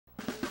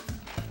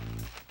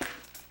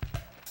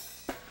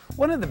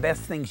One of the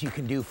best things you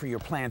can do for your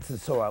plants and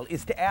soil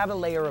is to add a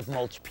layer of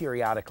mulch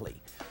periodically.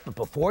 But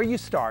before you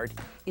start,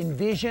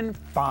 envision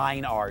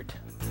fine art.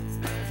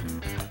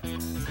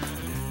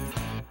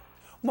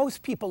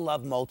 Most people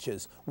love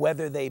mulches,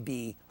 whether they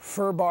be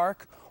fir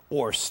bark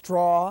or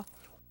straw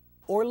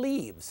or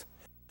leaves.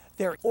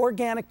 They're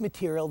organic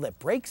material that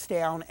breaks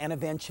down and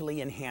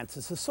eventually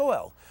enhances the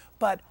soil.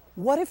 But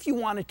what if you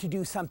wanted to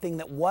do something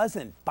that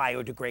wasn't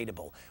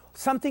biodegradable?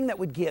 Something that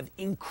would give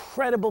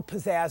incredible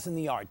pizzazz in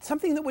the yard,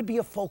 something that would be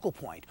a focal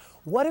point.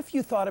 What if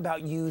you thought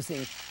about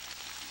using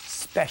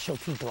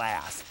specialty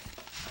glass?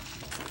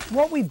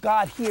 What we've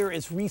got here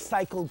is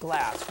recycled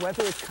glass,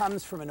 whether it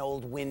comes from an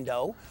old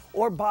window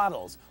or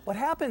bottles. What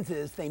happens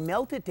is they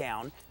melt it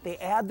down, they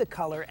add the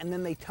color, and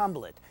then they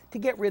tumble it to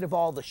get rid of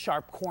all the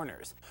sharp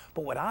corners.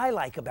 But what I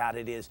like about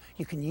it is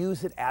you can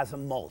use it as a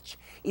mulch.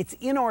 It's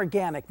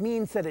inorganic,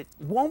 means that it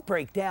won't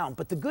break down,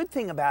 but the good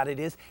thing about it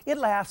is it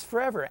lasts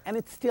forever and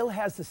it still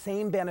has the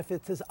same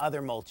benefits as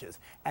other mulches,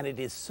 and it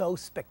is so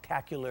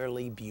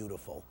spectacularly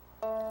beautiful.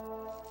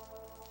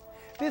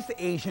 This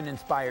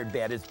Asian-inspired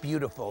bed is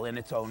beautiful in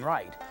its own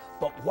right,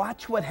 but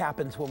watch what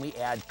happens when we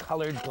add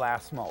colored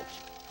glass mulch.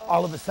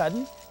 All of a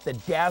sudden, the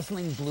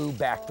dazzling blue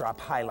backdrop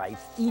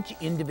highlights each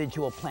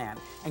individual plant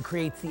and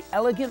creates the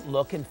elegant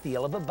look and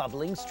feel of a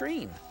bubbling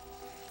stream.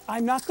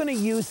 I'm not going to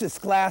use this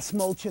glass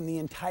mulch in the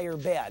entire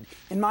bed.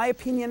 In my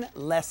opinion,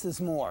 less is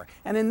more.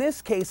 And in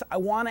this case, I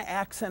want to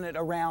accent it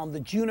around the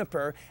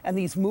juniper and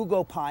these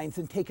mugo pines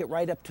and take it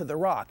right up to the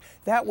rock.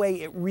 That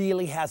way it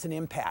really has an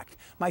impact.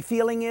 My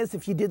feeling is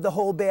if you did the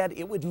whole bed,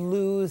 it would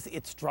lose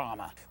its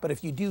drama. But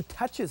if you do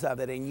touches of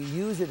it and you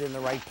use it in the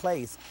right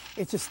place,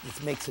 it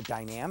makes it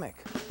dynamic.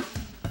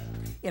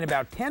 In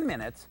about 10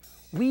 minutes,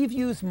 we've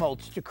used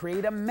mulch to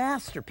create a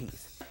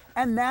masterpiece.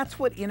 And that's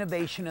what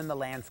innovation in the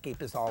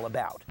landscape is all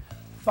about.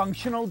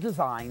 Functional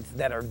designs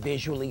that are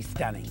visually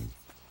stunning.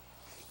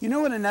 You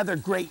know what another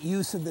great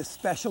use of this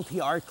specialty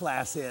art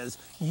glass is?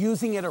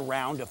 Using it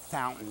around a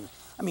fountain.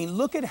 I mean,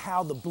 look at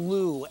how the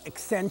blue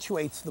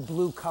accentuates the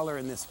blue color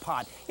in this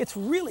pot. It's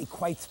really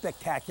quite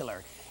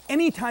spectacular.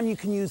 Anytime you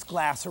can use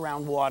glass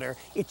around water,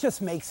 it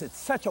just makes it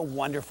such a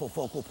wonderful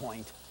focal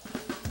point.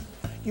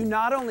 You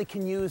not only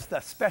can use the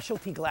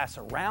specialty glass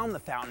around the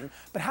fountain,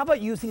 but how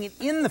about using it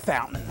in the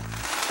fountain?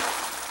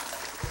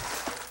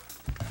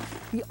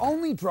 The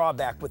only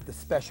drawback with the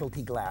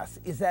specialty glass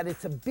is that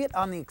it's a bit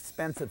on the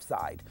expensive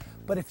side,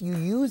 but if you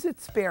use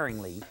it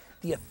sparingly,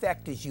 the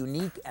effect is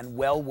unique and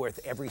well worth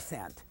every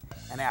cent.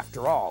 And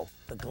after all,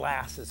 the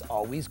glass is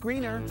always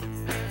greener.